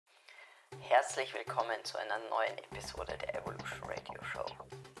Herzlich willkommen zu einer neuen Episode der Evolution Radio Show.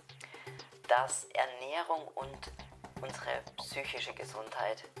 Dass Ernährung und unsere psychische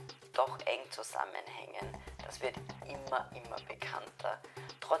Gesundheit doch eng zusammenhängen, das wird immer bekannter.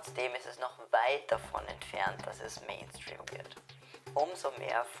 Trotzdem ist es noch weit davon entfernt, dass es Mainstream wird. Umso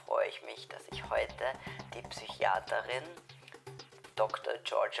mehr freue ich mich, dass ich heute die Psychiaterin Dr.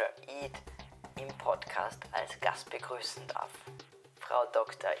 Georgia Eid im Podcast als Gast begrüßen darf. Frau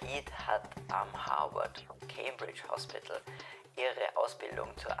Dr. Eid hat am Harvard Cambridge Hospital ihre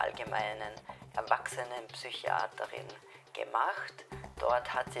Ausbildung zur allgemeinen Erwachsenenpsychiaterin gemacht.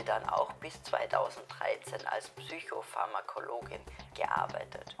 Dort hat sie dann auch bis 2013 als Psychopharmakologin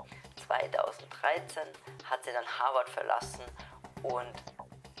gearbeitet. 2013 hat sie dann Harvard verlassen und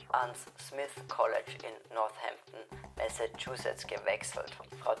ans Smith College in Northampton, Massachusetts gewechselt.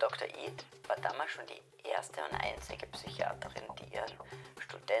 Frau Dr. Eid war damals schon die erste und einzige Psychiaterin, die ihren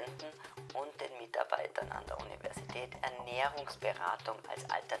Studenten und den Mitarbeitern an der Universität Ernährungsberatung als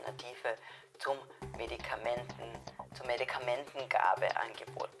Alternative zur Medikamentengabe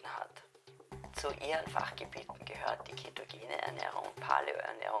angeboten hat. Zu ihren Fachgebieten gehört die ketogene Ernährung,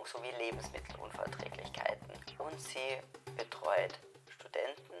 Paleoernährung sowie Lebensmittelunverträglichkeiten. Und sie betreut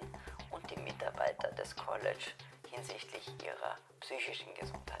Studenten und die Mitarbeiter des College hinsichtlich ihrer psychischen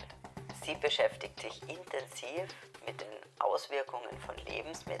Gesundheit. Sie beschäftigt sich intensiv mit den Auswirkungen von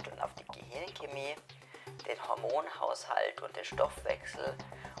Lebensmitteln auf die Gehirnchemie, den Hormonhaushalt und den Stoffwechsel.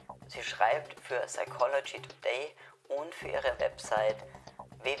 Sie schreibt für Psychology Today und für ihre Website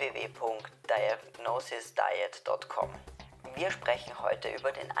www.diagnosisdiet.com. Wir sprechen heute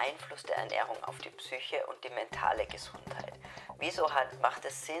über den Einfluss der Ernährung auf die Psyche und die mentale Gesundheit. Wieso macht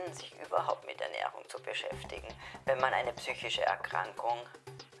es Sinn, sich überhaupt mit Ernährung zu beschäftigen, wenn man eine psychische Erkrankung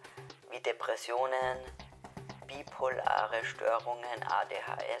wie Depressionen, bipolare Störungen,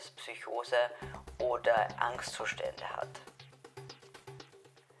 ADHS, Psychose oder Angstzustände hat?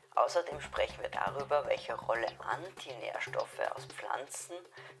 Außerdem sprechen wir darüber, welche Rolle Anti-Nährstoffe aus Pflanzen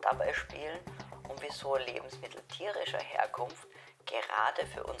dabei spielen und wieso Lebensmittel tierischer Herkunft gerade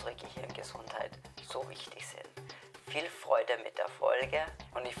für unsere Gehirngesundheit so wichtig sind. Viel Freude mit der Folge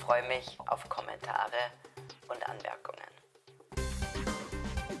und ich freue mich auf Kommentare und Anmerkungen.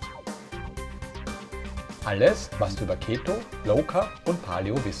 Alles, was du über Keto, Low Carb und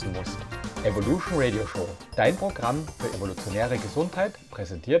Paleo wissen musst. Evolution Radio Show, dein Programm für evolutionäre Gesundheit,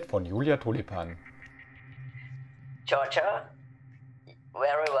 präsentiert von Julia Tulipan. Georgia,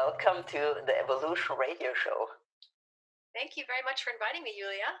 very welcome to the Evolution Radio Show. Thank you very much for inviting me,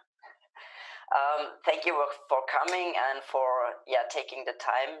 Julia. Thank you for coming and for taking the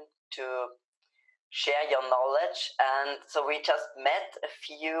time to share your knowledge. And so we just met a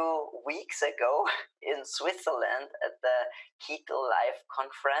few weeks ago in Switzerland at the Keto Live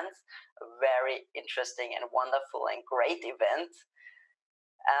conference. A very interesting and wonderful and great event.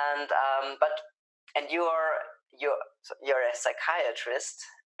 And you're a psychiatrist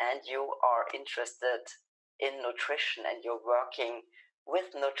and you are interested in nutrition and you're working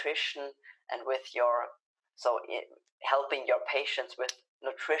with nutrition and with helping your patients with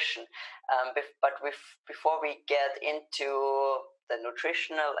nutrition. Before we get into the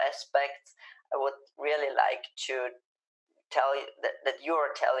nutritional aspects, I would really like to tell you that you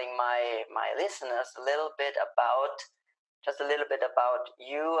are telling my listeners a little bit about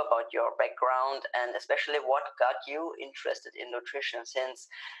you, about your background, and especially what got you interested in nutrition, since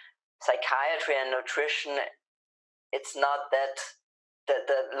psychiatry and nutrition, it's not that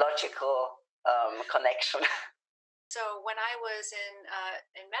the logical connection. So when I was in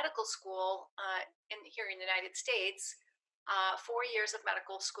medical school here in the United States, 4 years of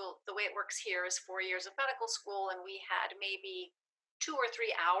medical school, the way it works here is 4 years of medical school, and we had maybe 2 or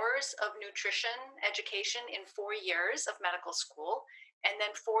 3 hours of nutrition education in 4 years of medical school, and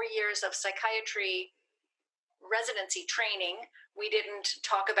then 4 years of psychiatry residency training. We didn't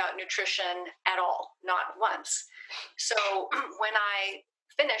talk about nutrition at all, not once. So when I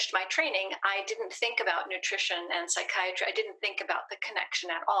finished my training, I didn't think about nutrition and psychiatry. I didn't think about the connection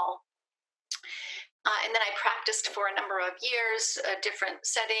at all. And then I practiced for a number of years, different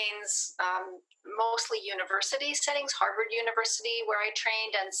settings, mostly university settings, Harvard University, where I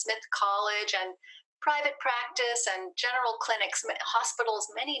trained, and Smith College, and private practice, and general clinics,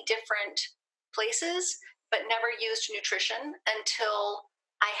 hospitals, many different places, but never used nutrition until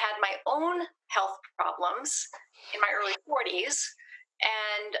I had my own health problems in my early 40s.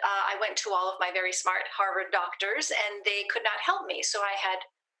 And I went to all of my very smart Harvard doctors, and they could not help me. So I had,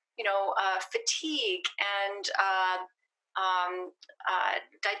 fatigue and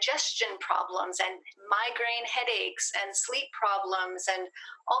digestion problems and migraine headaches and sleep problems and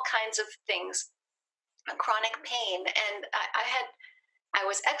all kinds of things, chronic pain. And I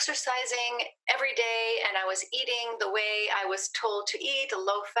was exercising every day, and I was eating the way I was told to eat, a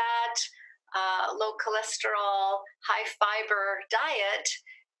low fat, low cholesterol, high fiber diet,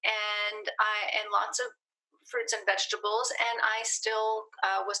 and lots of fruits and vegetables, and I still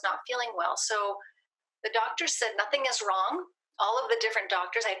was not feeling well. So the doctor said nothing is wrong. All of the different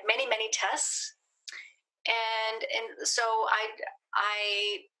doctors, I had many tests, and so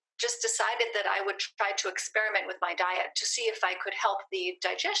I just decided that I would try to experiment with my diet to see if I could help the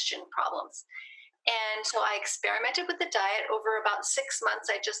digestion problems. And so I experimented with the diet over about 6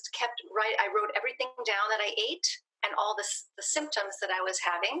 months. I wrote everything down that I ate and all the symptoms that I was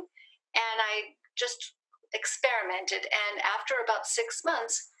having, and I just experimented. And after about 6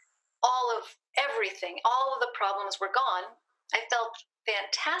 months, all of the problems were gone. I felt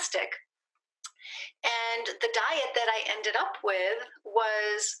fantastic. And the diet that I ended up with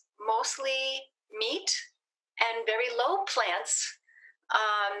was mostly meat and very low plants.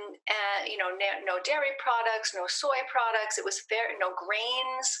 No dairy products, no soy products. It was no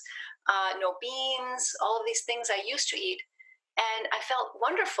grains, no beans, all of these things I used to eat. And I felt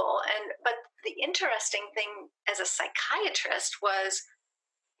wonderful. But the interesting thing as a psychiatrist was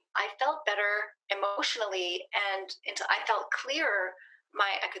I felt better emotionally, and I felt clearer.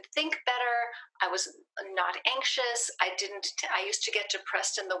 I could think better. I was not anxious. I used to get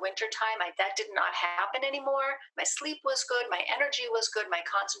depressed in the wintertime. That did not happen anymore. My sleep was good. My energy was good. My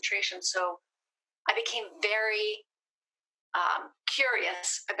concentration. So I became very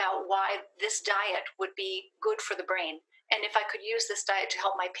curious about why this diet would be good for the brain, and if I could use this diet to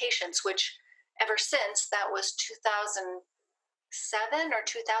help my patients, which ever since, that was 2007 or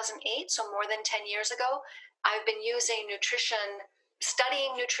 2008, so more than 10 years ago, I've been using nutrition,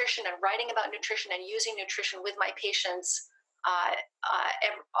 studying nutrition and writing about nutrition and using nutrition with my patients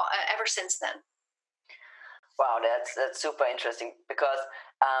ever since then. Wow, that's super interesting because,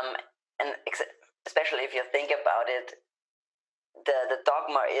 especially if you think about it, the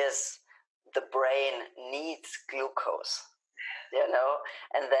dogma is the brain needs glucose,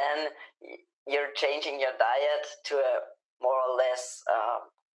 and then you're changing your diet to a more or less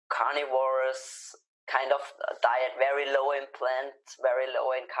carnivorous kind of diet, very low in plants, very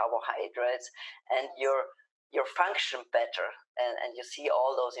low in carbohydrates, and your function better, and you see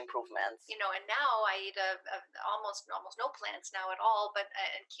all those improvements. And now I eat almost no plants now at all, but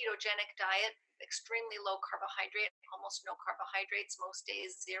a ketogenic diet, extremely low carbohydrate, almost no carbohydrates, most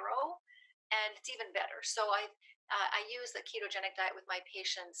days 0, and it's even better. So I use the ketogenic diet with my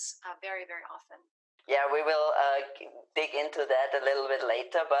patients very, very often. Yeah, we will dig into that a little bit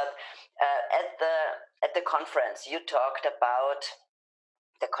later. But at the conference, you talked about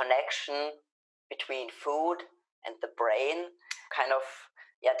the connection between food and the brain. Kind of,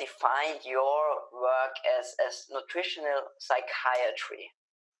 defined your work as nutritional psychiatry.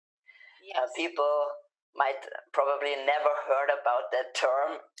 Yes. People might probably never heard about that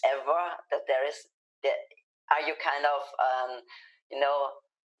term ever. Are you kind of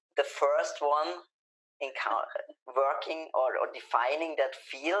the first one working or defining that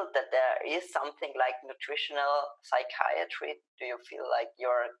field, that there is something like nutritional psychiatry? Do you feel like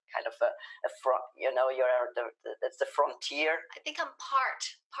you're kind of that's the frontier? I think I'm part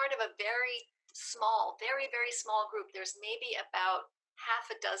of a very small, very, very small group. There's maybe about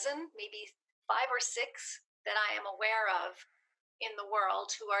half a dozen, maybe 5 or 6 that I am aware of in the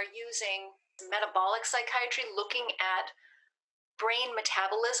world who are using metabolic psychiatry, looking at brain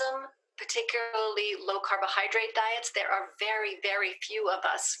metabolism, particularly low carbohydrate diets. There are very, very few of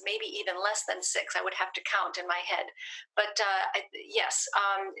us, maybe even less than 6. I would have to count in my head. But yes,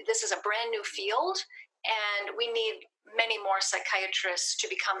 this is a brand new field, and we need many more psychiatrists to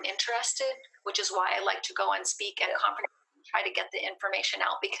become interested, which is why I like to go and speak at conferences and try to get the information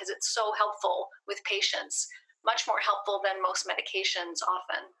out, because it's so helpful with patients, much more helpful than most medications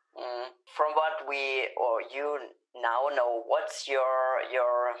often. From what you now know, what's your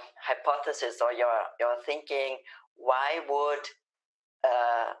hypothesis or your thinking? Why would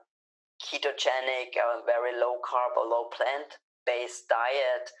ketogenic or very low carb or low plant based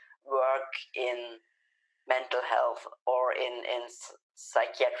diet work in mental health or in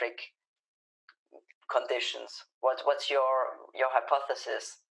psychiatric conditions? What's your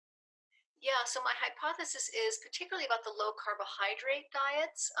hypothesis? Yeah, so my hypothesis is particularly about the low carbohydrate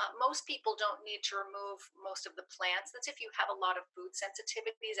diets. Most people don't need to remove most of the plants. That's if you have a lot of food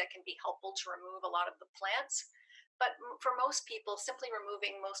sensitivities, that can be helpful to remove a lot of the plants. But for most people, simply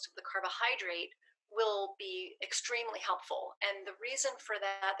removing most of the carbohydrate will be extremely helpful. And the reason for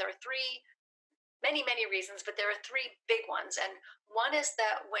that, there are many reasons, but there are three big ones. And one is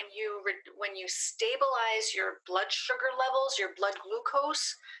that when you stabilize your blood sugar levels, your blood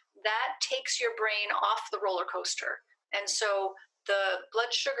glucose, that takes your brain off the roller coaster. And so the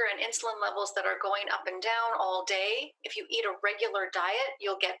blood sugar and insulin levels that are going up and down all day, if you eat a regular diet,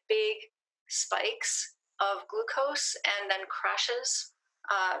 you'll get big spikes of glucose and then crashes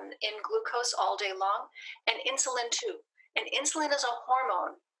in glucose all day long. And insulin too. And insulin is a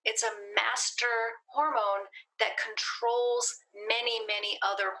hormone. It's a master hormone that controls many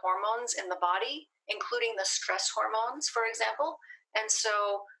other hormones in the body, including the stress hormones, for example. And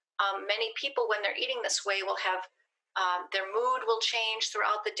so many people, when they're eating this way, will have their mood will change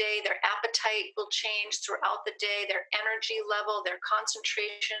throughout the day, their appetite will change throughout the day, their energy level, their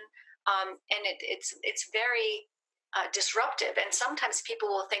concentration, and it's very disruptive. And sometimes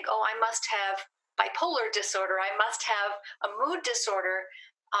people will think, oh, I must have bipolar disorder, I must have a mood disorder,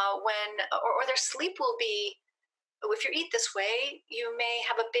 or their sleep will be, if you eat this way, you may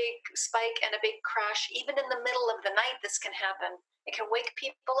have a big spike and a big crash. Even in the middle of the night, this can happen. It can wake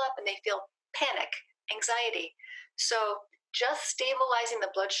people up and they feel panic, anxiety. So just stabilizing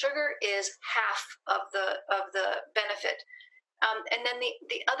the blood sugar is half of the benefit. And then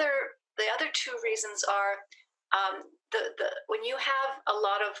the other two reasons are when you have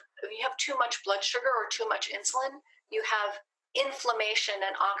too much blood sugar or too much insulin, you have inflammation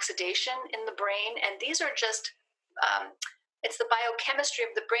and oxidation in the brain, and these are just it's the biochemistry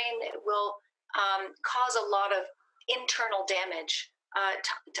of the brain that will cause a lot of internal damage,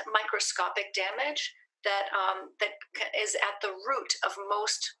 microscopic damage that is at the root of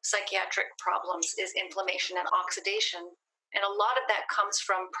most psychiatric problems is inflammation and oxidation. And a lot of that comes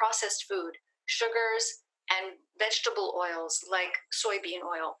from processed food, sugars, and vegetable oils like soybean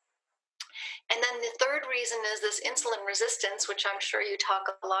oil. And then the third reason is this insulin resistance, which I'm sure you talk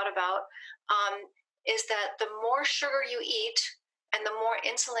a lot about, is that the more sugar you eat and the more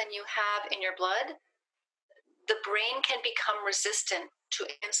insulin you have in your blood, the brain can become resistant to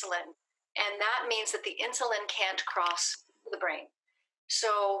insulin. And that means that the insulin can't cross the brain.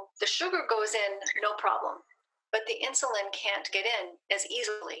 So the sugar goes in, no problem, but the insulin can't get in as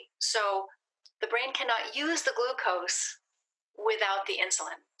easily. So the brain cannot use the glucose without the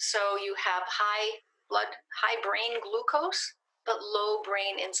insulin. So you have high brain glucose, but low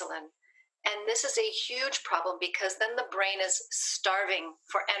brain insulin. And this is a huge problem because then the brain is starving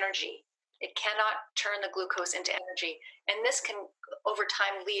for energy. It cannot turn the glucose into energy. And this can, over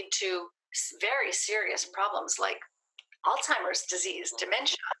time, lead to very serious problems like Alzheimer's disease,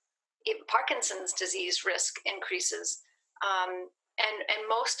 dementia, Parkinson's disease risk increases. And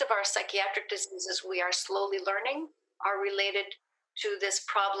most of our psychiatric diseases we are slowly learning are related to this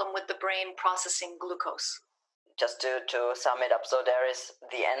problem with the brain processing glucose. Just to sum it up, so there is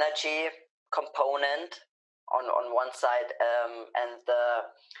the energy component on one side, and the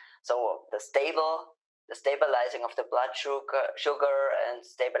stabilizing of the blood sugar and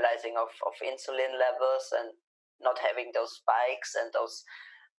stabilizing of insulin levels and not having those spikes and those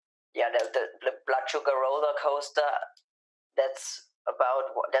the blood sugar roller coaster. That's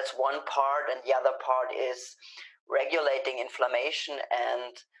one part, and the other part is regulating inflammation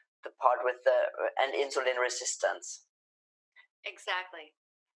and the part with and insulin resistance. Exactly.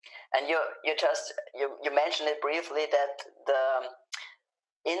 And you mentioned it briefly that the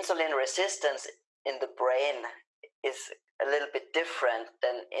insulin resistance in the brain is a little bit different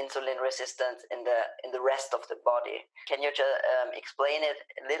than insulin resistance in the rest of the body. Can you just explain it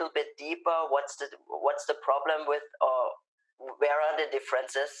a little bit deeper? What's the problem with, or where are the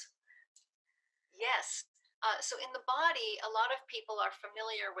differences? Yes. So in the body, a lot of people are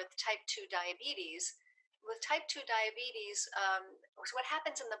familiar with type 2 diabetes. With type 2 diabetes, so what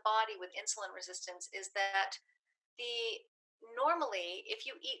happens in the body with insulin resistance is that normally, if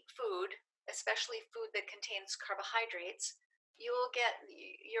you eat food, especially food that contains carbohydrates,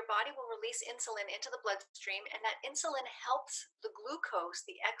 your body will release insulin into the bloodstream, and that insulin helps the glucose,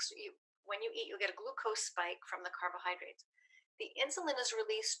 when you eat, you'll get a glucose spike from the carbohydrates. The insulin is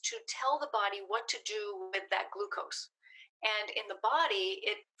released to tell the body what to do with that glucose. And in the body,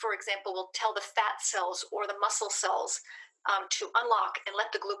 it, for example, will tell the fat cells or the muscle cells to unlock and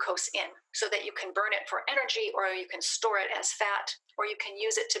let the glucose in so that you can burn it for energy, or you can store it as fat, or you can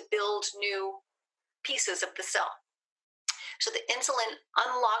use it to build new pieces of the cell. So the insulin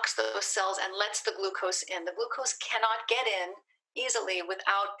unlocks those cells and lets the glucose in. The glucose cannot get in easily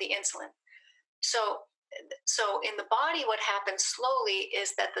without the insulin. So in the body, what happens slowly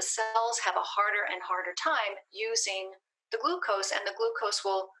is that the cells have a harder and harder time using the glucose, and the glucose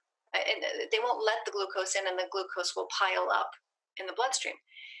will and they won't let the glucose in, and the glucose will pile up in the bloodstream.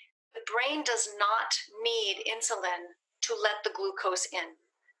 The brain does not need insulin to let the glucose in.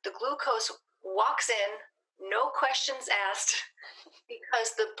 The glucose walks in, no questions asked,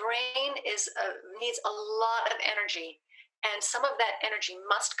 because the brain needs a lot of energy, and some of that energy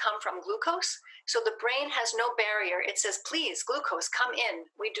must come from glucose. So the brain has no barrier. It says, please, glucose, come in.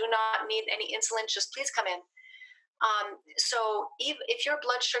 We do not need any insulin, just please come in. So if your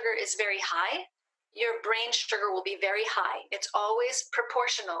blood sugar is very high, your brain sugar will be very high. It's always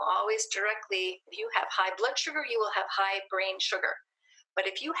proportional, always directly. If you have high blood sugar, you will have high brain sugar. But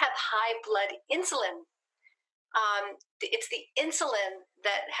if you have high blood insulin, it's the insulin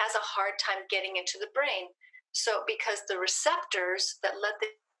that has a hard time getting into the brain. So because the receptors that let the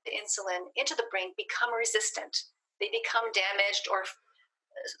insulin into the brain become resistant, they become damaged, or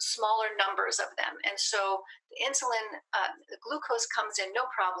smaller numbers of them. And so the insulin, the glucose comes in no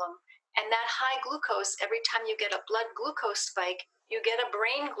problem. And that high glucose, every time you get a blood glucose spike, you get a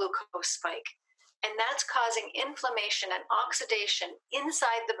brain glucose spike. And that's causing inflammation and oxidation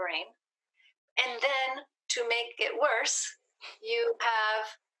inside the brain. And then to make it worse, you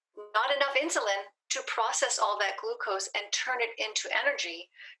have not enough insulin to process all that glucose and turn it into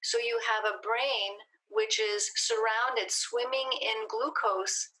energy. So you have a brain which is surrounded, swimming in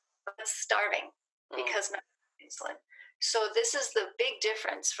glucose, but starving because not insulin. So this is the big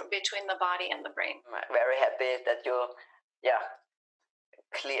difference between the body and the brain. I'm very happy that you, that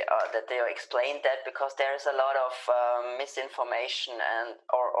you explained that, because there is a lot of misinformation and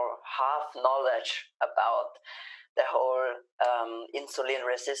or half knowledge about the whole insulin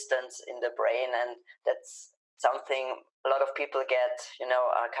resistance in the brain, and that's something a lot of people get,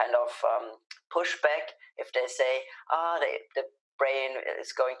 a kind of pushback if they say, the brain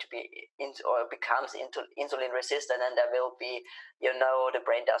is going to be or becomes insulin resistant, and there will be, the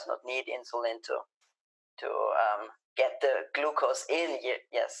brain does not need insulin to get the glucose in.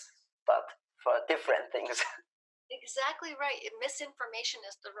 Yes, but for different things. Exactly right. Misinformation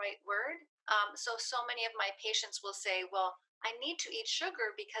is the right word. So many of my patients will say, well, I need to eat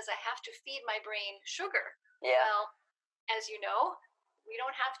sugar because I have to feed my brain sugar. Yeah. Well, as you know, we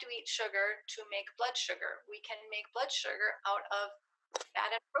don't have to eat sugar to make blood sugar. We can make blood sugar out of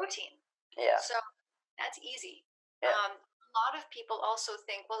fat and protein. Yeah. So that's easy. Yeah. A lot of people also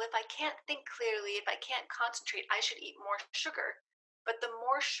think, well, if I can't think clearly, if I can't concentrate, I should eat more sugar. But the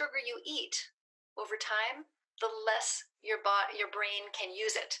more sugar you eat over time, the less your brain can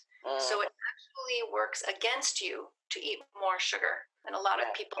use it. So it actually works against you to eat more sugar. And a lot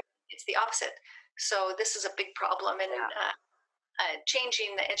of people, it's the opposite. So this is a big problem in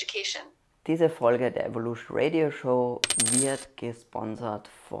changing the education. Diese Folge der Evolution Radio Show wird gesponsert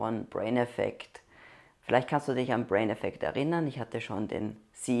von Brain Effect. Vielleicht kannst du dich an Brain Effect erinnern. Ich hatte schon den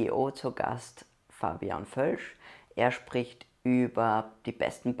CEO zu Gast, Fabian Völsch. Er spricht über die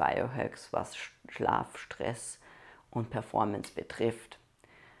besten Biohacks, was Schlaf, Stress und Performance betrifft.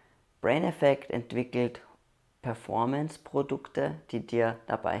 Brain Effect entwickelt Performance-Produkte, die dir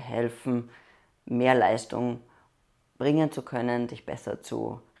dabei helfen, mehr Leistung bringen zu können, dich besser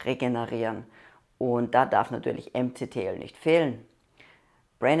zu regenerieren. Und da darf natürlich MCT-Öl nicht fehlen.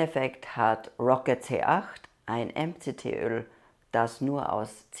 Brain Effect hat Rocket C8, ein MCT-Öl, das nur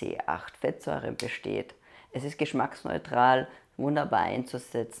aus C8-Fettsäuren besteht. Es ist geschmacksneutral, wunderbar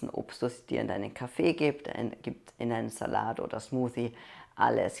einzusetzen, ob du es dir in deinen Kaffee gibt, in einen Salat oder Smoothie,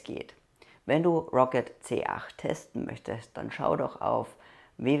 alles geht. Wenn du Rocket C8 testen möchtest, dann schau doch auf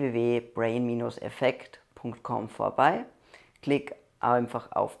www.brain-effekt.com vorbei, klick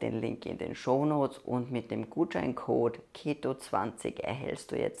einfach auf den Link in den Shownotes und mit dem Gutscheincode KETO20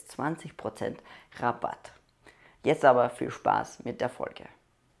 erhältst du jetzt 20% Rabatt. Jetzt aber viel Spaß mit der Folge.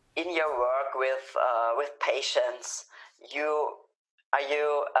 In your work with patients, are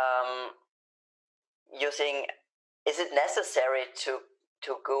you using? Is it necessary to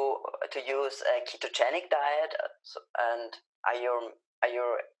use a ketogenic diet? And are you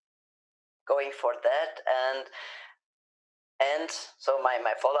going for that? And so my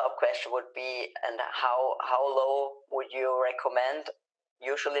follow-up question would be, and how low would you recommend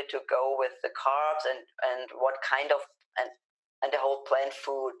usually to go with the carbs, and what kind of and the whole plant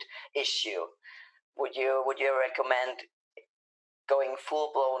food issue? Would you recommend going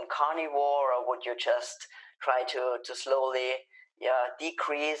full-blown carnivore, or would you just try to slowly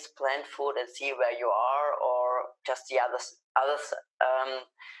decrease plant food and see where you are, or just the other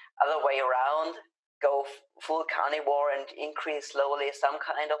way around, go full carnivore and increase slowly some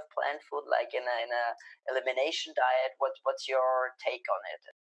kind of plant food, like in a elimination diet? What's your take on it?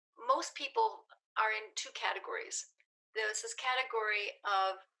 Most people are in two categories. There's this category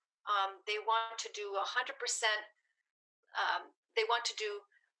of They want to do 100%. They want to do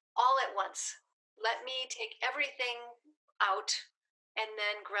all at once. Let me take everything out and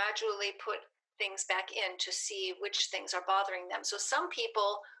then gradually put things back in to see which things are bothering them. So some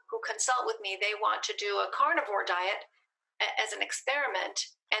people who consult with me, they want to do a carnivore diet as an experiment,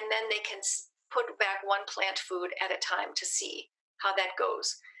 and then they can put back one plant food at a time to see how that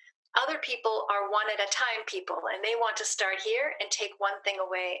goes. Other people are one at a time people, and they want to start here and take one thing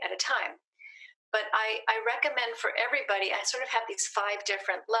away at a time. But I recommend for everybody, I sort of have these 5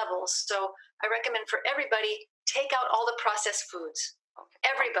 different levels. So I recommend for everybody, take out all the processed foods.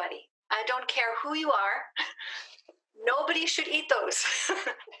 Everybody. I don't care who you are. Nobody should eat those.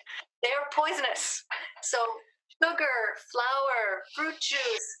 They're poisonous. So sugar, flour, fruit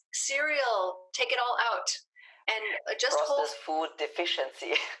juice, cereal, take it all out. And just processed food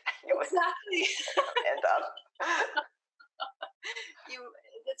deficiency. Exactly. End up.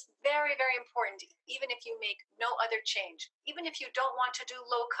 It's very, very important, even if you make no other change. Even if you don't want to do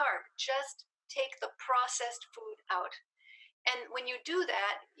low carb, just take the processed food out. And when you do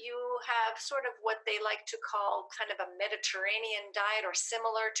that, you have sort of what they like to call kind of a Mediterranean diet, or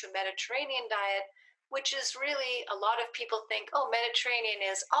similar to Mediterranean diet, which is really, a lot of people think, oh, Mediterranean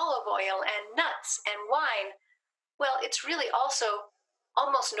is olive oil and nuts and wine. Well, it's really also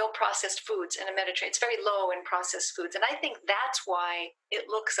almost no processed foods in a Mediterranean. It's very low in processed foods. And I think that's why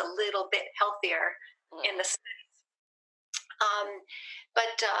it looks a little bit healthier in the studies.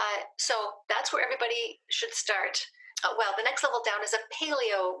 So that's where everybody should start. Well, the next level down is a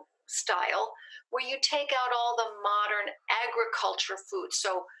paleo style, where you take out all the modern agriculture foods.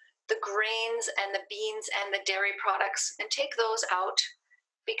 So the grains and the beans and the dairy products, and take those out,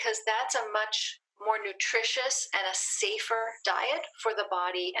 because that's a much more nutritious and a safer diet for the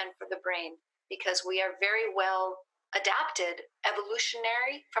body and for the brain, because we are very well adapted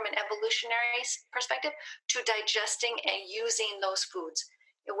from an evolutionary perspective to digesting and using those foods.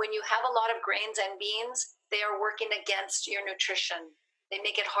 When you have a lot of grains and beans, they are working against your nutrition. They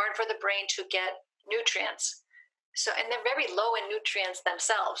make it hard for the brain to get nutrients. So, and they're very low in nutrients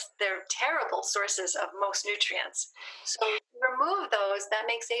themselves. They're terrible sources of most nutrients. So remove those, that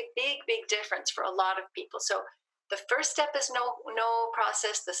makes a big, big difference for a lot of people. So the first step is no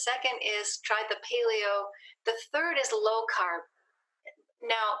process. The second is try the paleo. The third is low carb.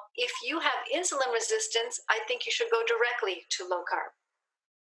 Now, if you have insulin resistance, I think you should go directly to low carb.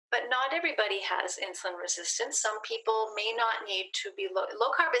 But not everybody has insulin resistance. Some people may not need to be low.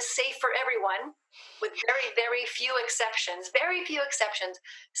 Low carb is safe for everyone, with very, very few exceptions. Very few exceptions,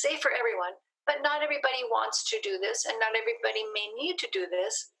 safe for everyone. But not everybody wants to do this, and not everybody may need to do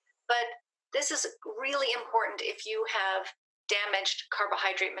this. But this is really important if you have damaged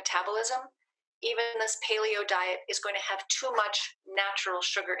carbohydrate metabolism. Even this paleo diet is going to have too much natural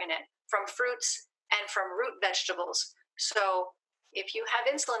sugar in it from fruits and from root vegetables. So if you have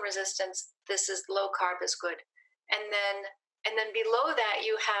insulin resistance, this is low carb is good. And then below that,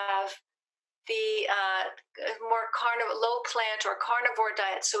 you have the more low plant or carnivore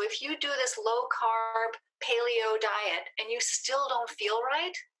diet. So if you do this low carb paleo diet and you still don't feel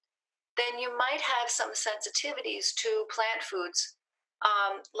right, then you might have some sensitivities to plant foods,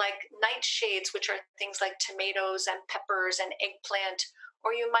 like nightshades, which are things like tomatoes and peppers and eggplant,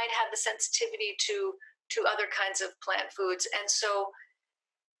 or you might have the sensitivity to other kinds of plant foods. And so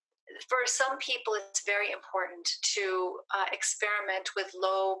for some people, it's very important to experiment with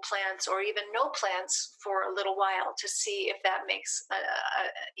low plants or even no plants for a little while to see if that makes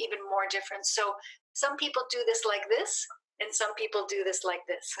even more difference. So some people do this like this, and some people do this like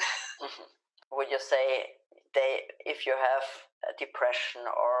this. Would you say if you have depression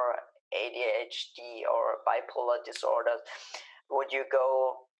or ADHD or bipolar disorder, would you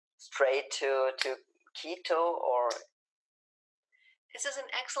go straight to keto? Or this is an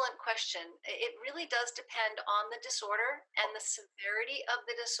excellent question. It really does depend on the disorder and the severity of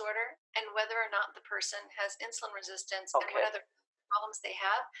the disorder, and whether or not the person has insulin resistance and what other problems they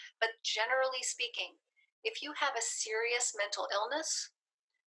have. But generally speaking, if you have a serious mental illness,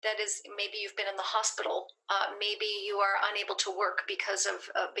 that is, maybe you've been in the hospital, maybe you are unable to work because of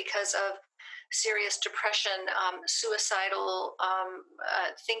serious depression, suicidal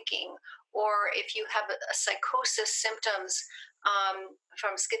thinking, or if you have a psychosis symptoms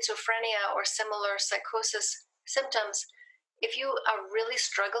from schizophrenia or similar psychosis symptoms, if you are really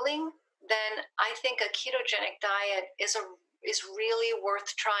struggling, then I think a ketogenic diet is really worth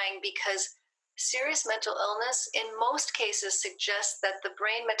trying, because serious mental illness in most cases suggests that the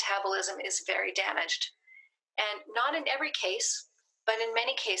brain metabolism is very damaged. And not in every case, but in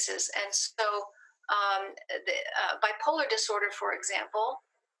many cases. And so bipolar disorder, for example,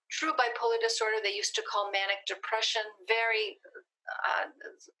 true bipolar disorder, they used to call manic depression, very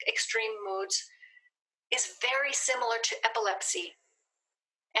extreme moods, is very similar to epilepsy.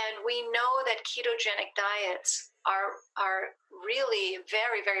 And we know that ketogenic diets are really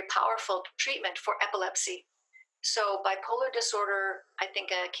very, very powerful treatment for epilepsy. So bipolar disorder, I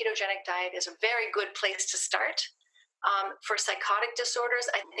think a ketogenic diet is a very good place to start. For psychotic disorders,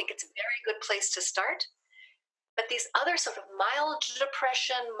 I think it's a very good place to start. But these other sort of mild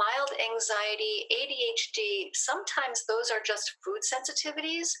depression, mild anxiety, ADHD, sometimes those are just food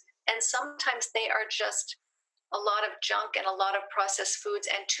sensitivities, and sometimes they are just a lot of junk and a lot of processed foods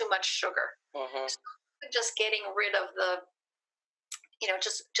and too much sugar. Mm-hmm. So just getting rid of the,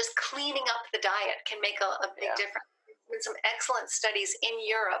 just cleaning up the diet can make a big difference. There's been some excellent studies in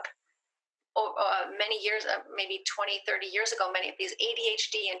Europe many years, maybe 20, 30 years ago, many of these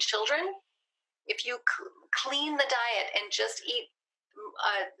ADHD in children. If you clean the diet and just eat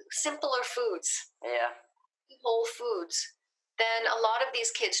simpler foods, whole foods, then a lot of these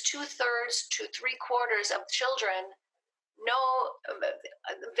kids, 2/3 to 3/4 of children, know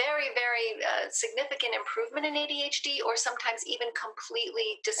very, very significant improvement in ADHD, or sometimes even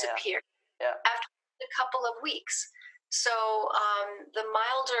completely disappear after a couple of weeks. So the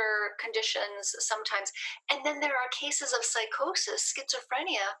milder conditions sometimes, and then there are cases of psychosis,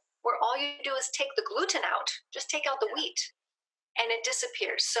 schizophrenia, where all you do is take the gluten out, just take out the wheat, and it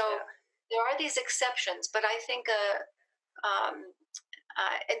disappears. So there are these exceptions, but I think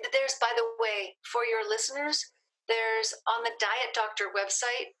and there's, by the way, for your listeners, there's on the Diet Doctor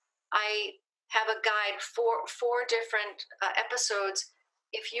website, I have a guide for 4 different episodes.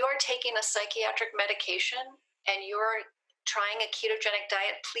 If you are taking a psychiatric medication and you're trying a ketogenic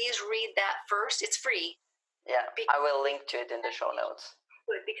diet, please read that first. It's free. Yeah, I will link to it in the show notes.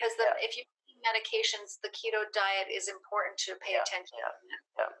 Because if you take medications, the keto diet is important to pay attention to.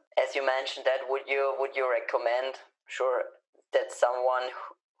 Yeah. As you mentioned that, would you recommend that someone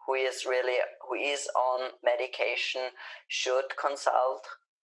who is on medication should consult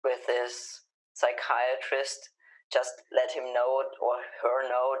with his psychiatrist? Just let him know or her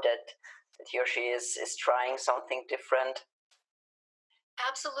know that he or she is trying something different.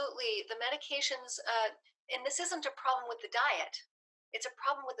 Absolutely. The medications, and this isn't a problem with the diet. It's a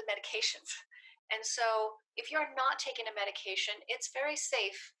problem with the medications. And so if you're not taking a medication, it's very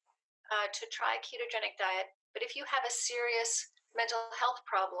safe to try a ketogenic diet. But if you have a serious mental health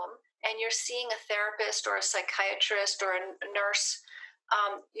problem and you're seeing a therapist or a psychiatrist or a nurse,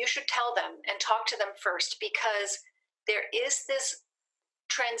 you should tell them and talk to them first, because there is this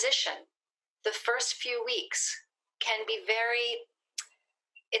transition. The first few weeks can be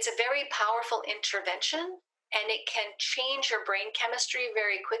it's a very powerful intervention, and it can change your brain chemistry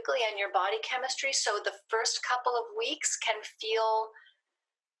very quickly and your body chemistry. So the first couple of weeks can feel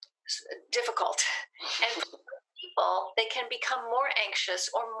difficult. And for people, they can become more anxious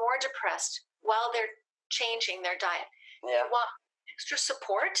or more depressed while they're changing their diet. You want extra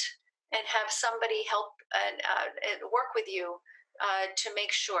support and have somebody help and work with you to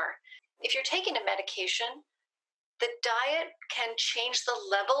make sure. If you're taking a medication, the diet can change the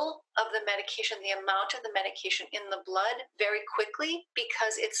level of the medication, the amount of the medication in the blood very quickly,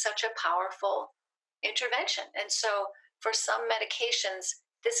 because it's such a powerful intervention. And so for some medications,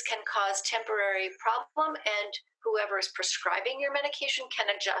 this can cause temporary problem, and whoever is prescribing your medication can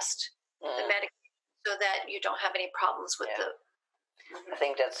adjust the medication so that you don't have any problems with the... I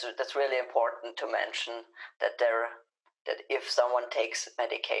think that's really important to mention that if someone takes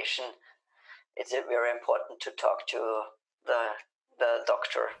medication, it's very important to talk to the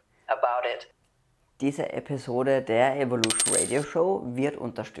doctor about it. Diese Episode der Evolution Radio Show wird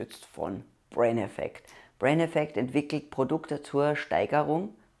unterstützt von Brain Effect. Brain Effect entwickelt Produkte zur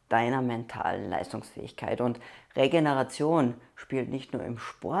Steigerung deiner mentalen Leistungsfähigkeit, und Regeneration spielt nicht nur im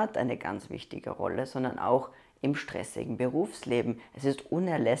Sport eine ganz wichtige Rolle, sondern auch im stressigen Berufsleben. Es ist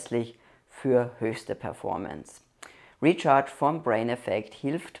unerlässlich für höchste Performance. Recharge vom Brain Effect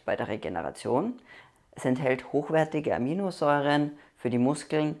hilft bei der Regeneration. Es enthält hochwertige Aminosäuren für die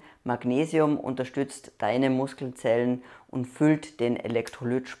Muskeln. Magnesium unterstützt deine Muskelzellen und füllt den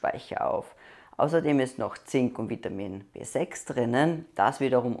Elektrolytspeicher auf. Außerdem ist noch Zink und Vitamin B6 drinnen. Das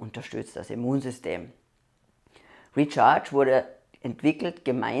wiederum unterstützt das Immunsystem. Recharge wurde entwickelt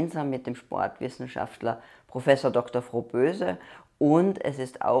gemeinsam mit dem Sportwissenschaftler Prof. Dr. Frau und es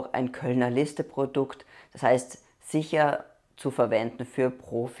ist auch ein Kölner-Liste Produkt. Das heißt, sicher zu verwenden für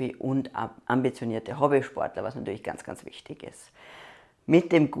Profi- und ambitionierte Hobby-Sportler, was natürlich ganz, ganz wichtig ist.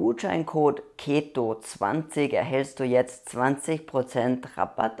 Mit dem Gutscheincode KETO20 erhältst du jetzt 20%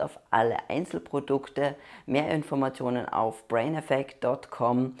 Rabatt auf alle Einzelprodukte. Mehr Informationen auf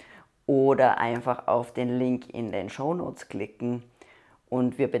braineffect.com oder einfach auf den Link in den Shownotes klicken.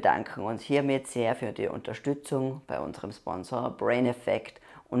 Und wir bedanken uns hiermit sehr für die Unterstützung bei unserem Sponsor Brain Effect.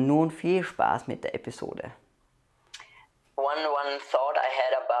 Und nun viel Spaß mit der Episode. One thought I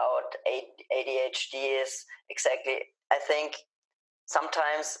had about ADHD is exactly, I think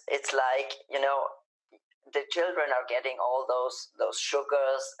sometimes it's like, the children are getting all those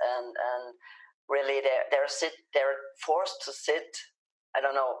sugars and really they're forced to sit, I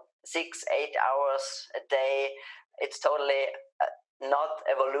don't know, 6-8 hours a day. It's totally not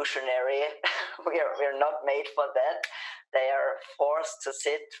evolutionary. we're not made for that. They are forced to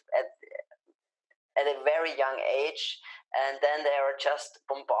sit at a very young age, and then they are just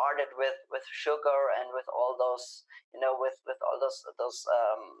bombarded with sugar and with all those, with all those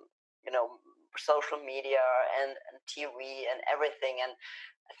social media and TV and everything. And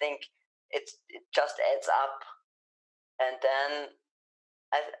I think it just adds up. And then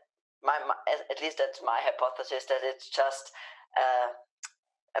at least that's my hypothesis, that it's just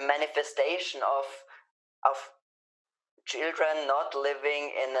a manifestation of children not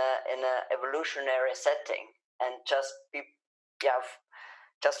living in a evolutionary setting and just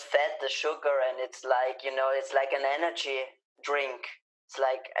fed the sugar, and it's like, it's like an energy drink. It's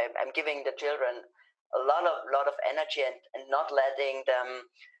like I'm giving the children a lot of energy and not letting them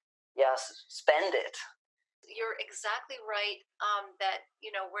spend it. You're exactly right that,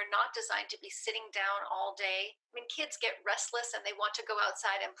 we're not designed to be sitting down all day. I mean, kids get restless and they want to go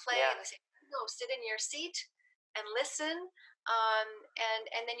outside and play. Yeah. And they say, no, sit in your seat and listen.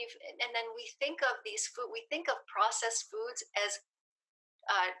 And then we think of we think of processed foods as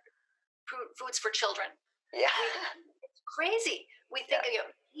foods for children. Yeah. It's crazy. We think of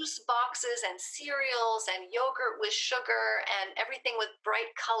juice boxes and cereals and yogurt with sugar and everything with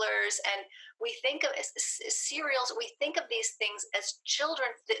bright colors. And we think of cereals, we think of these things as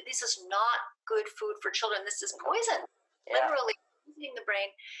children. This is not good food for children. This is poison, literally poisoning the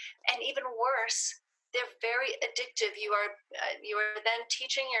brain. And even worse, they're very addictive. You are then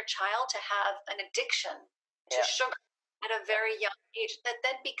teaching your child to have an addiction to sugar at a very young age that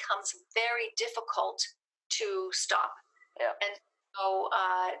then becomes very difficult to stop. Yeah. And so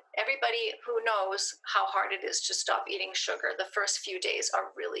everybody who knows how hard it is to stop eating sugar, the first few days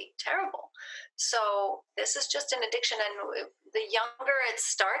are really terrible. So this is just an addiction, and the younger it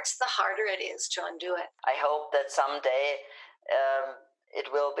starts, the harder it is to undo it. I hope that someday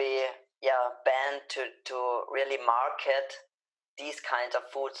it will be banned to really market these kinds of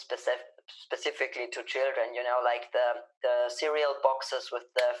foods specifically to children, like the cereal boxes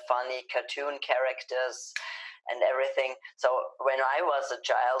with the funny cartoon characters and everything. So when I was a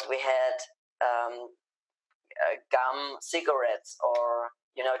child, we had gum cigarettes, or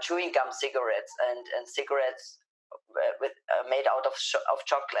chewing gum cigarettes and cigarettes with made out of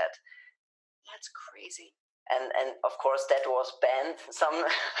chocolate. That's crazy. And of course that was banned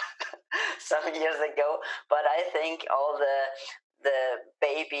some years ago. But I think all the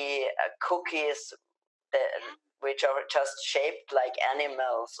baby cookies which are just shaped like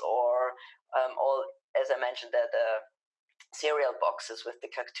animals, or all, as I mentioned, the cereal boxes with the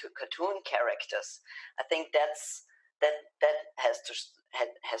cartoon characters, I think that has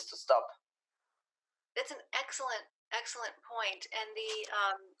to stop. That's an excellent point. And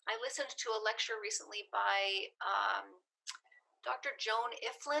I listened to a lecture recently by Dr. Joan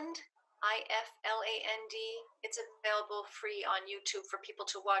Ifland, Ifland. It's available free on YouTube for people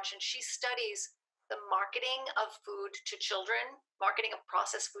to watch, and she studies the marketing of food to children, marketing of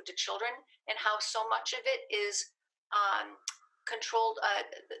processed food to children, and how so much of it is controlled.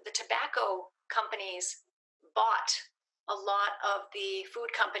 The tobacco companies bought a lot of the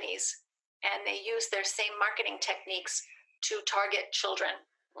food companies, and they use their same marketing techniques to target children.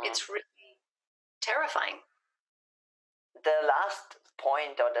 It's really terrifying. The last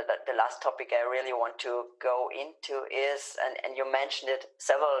point, or the last topic I really want to go into is, and you mentioned it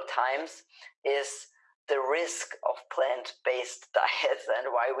several times, is the risk of plant-based diets and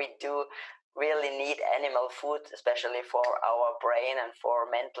why we do really need animal food, especially for our brain and for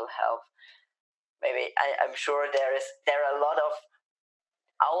mental health. Maybe I'm sure there are a lot of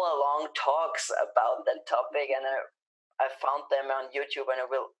hour-long talks about that topic, and I found them on YouTube, and I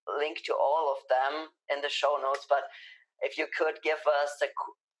will link to all of them in the show notes. But if you could give us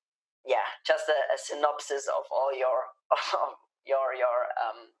just a synopsis of all your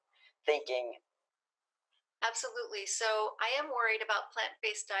thinking. Absolutely. So I am worried about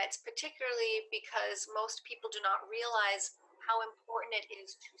plant-based diets, particularly because most people do not realize how important it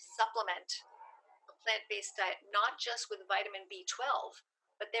is to supplement a plant-based diet, not just with vitamin B12,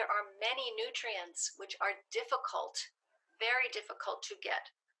 but there are many nutrients which are difficult, very difficult to get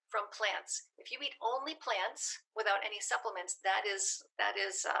from plants. If you eat only plants without any supplements, that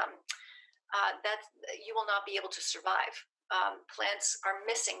you will not be able to survive. Plants are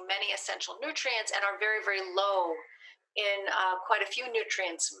missing many essential nutrients and are very, very low in quite a few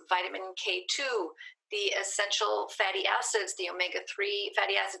nutrients: vitamin K2, the essential fatty acids, the omega-3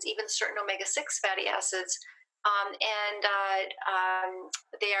 fatty acids, even certain omega-6 fatty acids.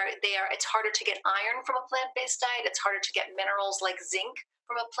 It's harder to get iron from a plant-based diet. It's harder to get minerals like zinc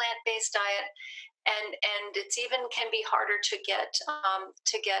from a plant-based diet. And it's even can be harder to get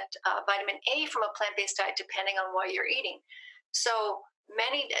vitamin A from a plant-based diet, depending on what you're eating. So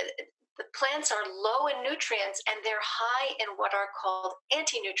the plants are low in nutrients, and they're high in what are called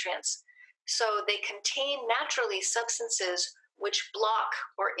anti-nutrients. So they contain naturally substances which block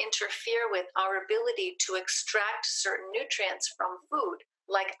or interfere with our ability to extract certain nutrients from food,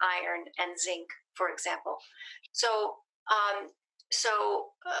 like iron and zinc, for example. So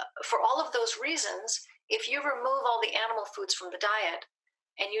for all of those reasons, if you remove all the animal foods from the diet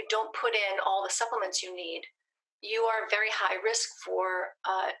and you don't put in all the supplements you need, you are very high risk for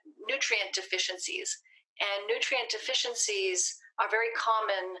nutrient deficiencies. And nutrient deficiencies are very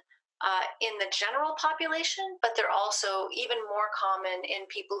common in the general population, but they're also even more common in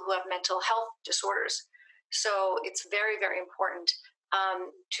people who have mental health disorders. So it's very, very important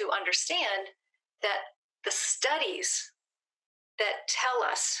to understand that the studies that tell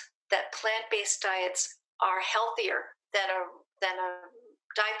us that plant-based diets are healthier than a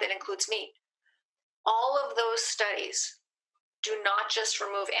diet that includes meat, all of those studies do not just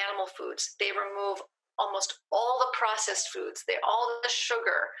remove animal foods. They remove almost all the processed foods, all the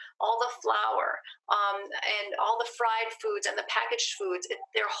sugar, all the flour, and all the fried foods and the packaged foods.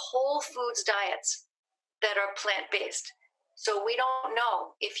 They're whole foods diets that are plant-based. So we don't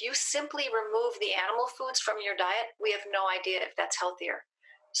know. If you simply remove the animal foods from your diet, we have no idea if that's healthier.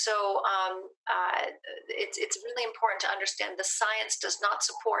 So it's really important to understand the science does not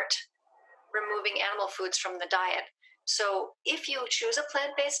support removing animal foods from the diet. So if you choose a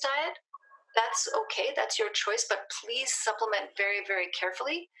plant-based diet, that's okay, that's your choice, but please supplement very, very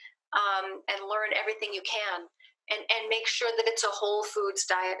carefully and learn everything you can. And make sure that it's a whole foods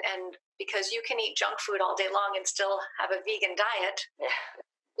diet, and because you can eat junk food all day long and still have a vegan diet,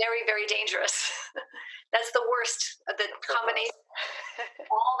 very, very dangerous. That's the worst, the combination.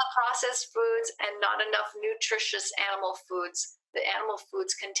 All the processed foods and not enough nutritious animal foods. The animal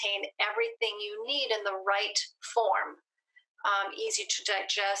foods contain everything you need in the right form, easy to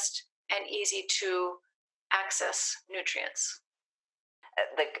digest and easy to access nutrients.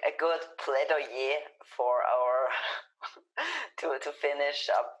 A good plaidoyer for our to finish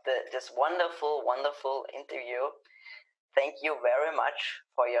up this wonderful interview. Thank you very much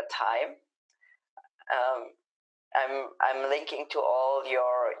for your time. I'm linking to all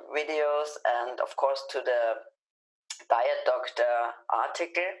your videos and of course to the Diet Doctor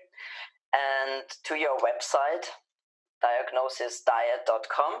article and to your website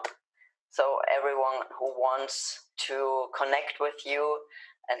diagnosisdiet.com. So everyone who wants to connect with you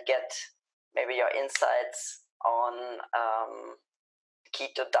and get maybe your insights on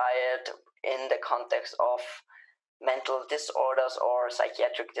keto diet in the context of mental disorders or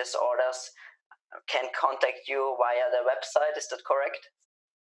psychiatric disorders can contact you via the website. Is that correct?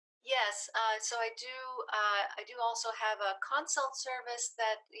 Yes, so I do also have a consult service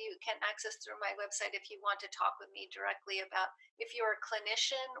that you can access through my website if you want to talk with me directly about if you're a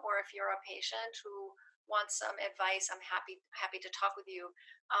clinician or if you're a patient who wants some advice. I'm happy to talk with you.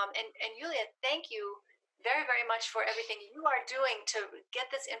 And Julia, thank you very, very much for everything you are doing to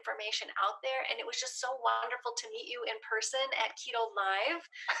get this information out there. And it was just so wonderful to meet you in person at Keto Live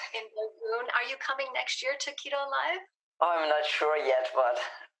in Berlin. Are you coming next year to Keto Live? Oh, I'm not sure yet, but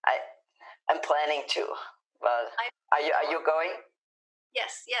I'm planning to. But are you going?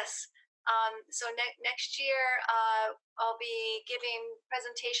 Yes. So next year, I'll be giving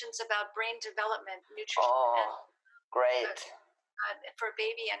presentations about brain development, nutrition. Oh, great! For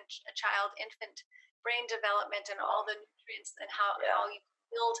baby and infant brain development, and all the nutrients and how you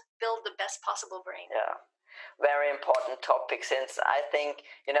build the best possible brain. Yeah, very important topic, since I think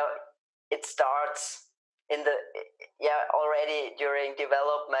it starts in already during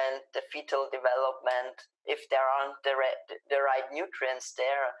development, the fetal development. If there aren't the right nutrients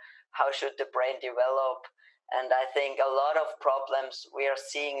there, how should the brain develop? And I think a lot of problems we are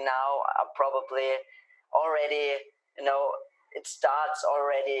seeing now are probably already, it starts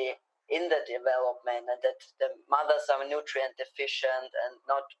already in the development, and that the mothers are nutrient deficient and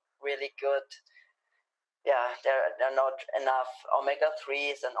not really good. Yeah, there are not enough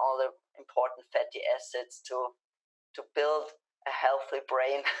omega-3s and all the important fatty acids to build a healthy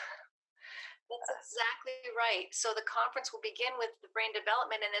brain. That's exactly right. So the conference will begin with the brain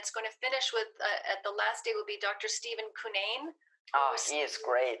development, and it's going to finish with, at the last day will be Dr. Stephen Cunnane. Oh, he is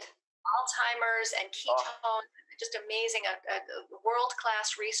great. Alzheimer's and ketone, just amazing, a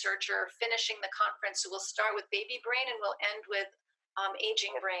world-class researcher finishing the conference. So we'll start with baby brain and we'll end with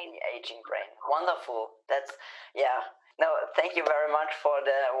aging brain. Aging brain. Wonderful. That's, yeah. No, thank you very much for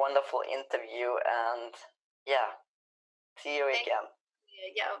the wonderful interview, and yeah, see you again.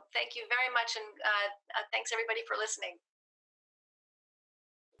 Yeah, thank you very much, and thanks everybody for listening.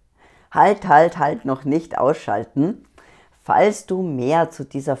 Halt, noch nicht ausschalten. Falls du mehr zu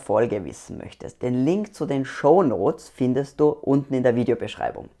dieser Folge wissen möchtest, den Link zu den Shownotes findest du unten in der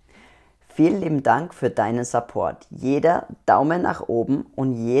Videobeschreibung. Vielen lieben Dank für deinen Support. Jeder Daumen nach oben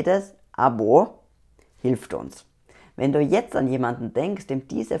und jedes Abo hilft uns. Wenn du jetzt an jemanden denkst, dem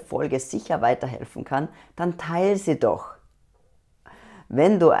diese Folge sicher weiterhelfen kann, dann teile sie doch.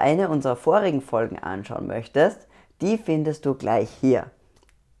 Wenn du eine unserer vorigen Folgen anschauen möchtest, die findest du gleich hier.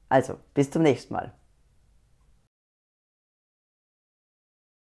 Also, bis zum nächsten Mal.